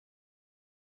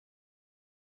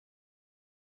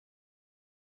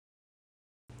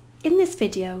In this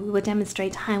video, we will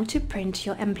demonstrate how to print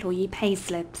your employee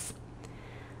payslips.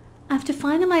 After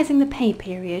finalising the pay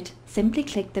period, simply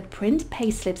click the Print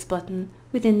Payslips button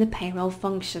within the Payroll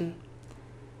function.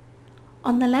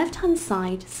 On the left-hand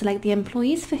side, select the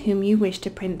employees for whom you wish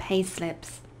to print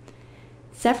payslips.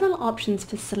 Several options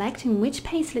for selecting which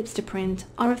payslips to print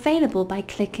are available by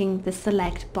clicking the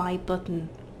Select By button.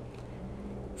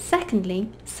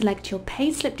 Secondly, select your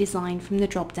payslip design from the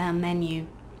drop-down menu.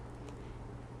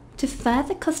 To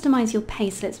further customize your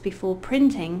payslips before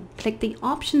printing, click the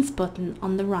Options button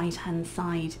on the right-hand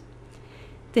side.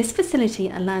 This facility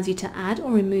allows you to add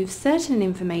or remove certain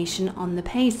information on the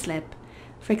payslip.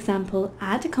 For example,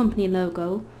 add a company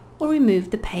logo or remove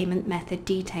the payment method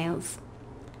details.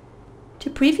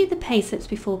 To preview the payslips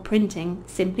before printing,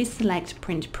 simply select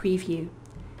Print Preview.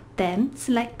 Then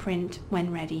select Print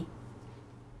when ready.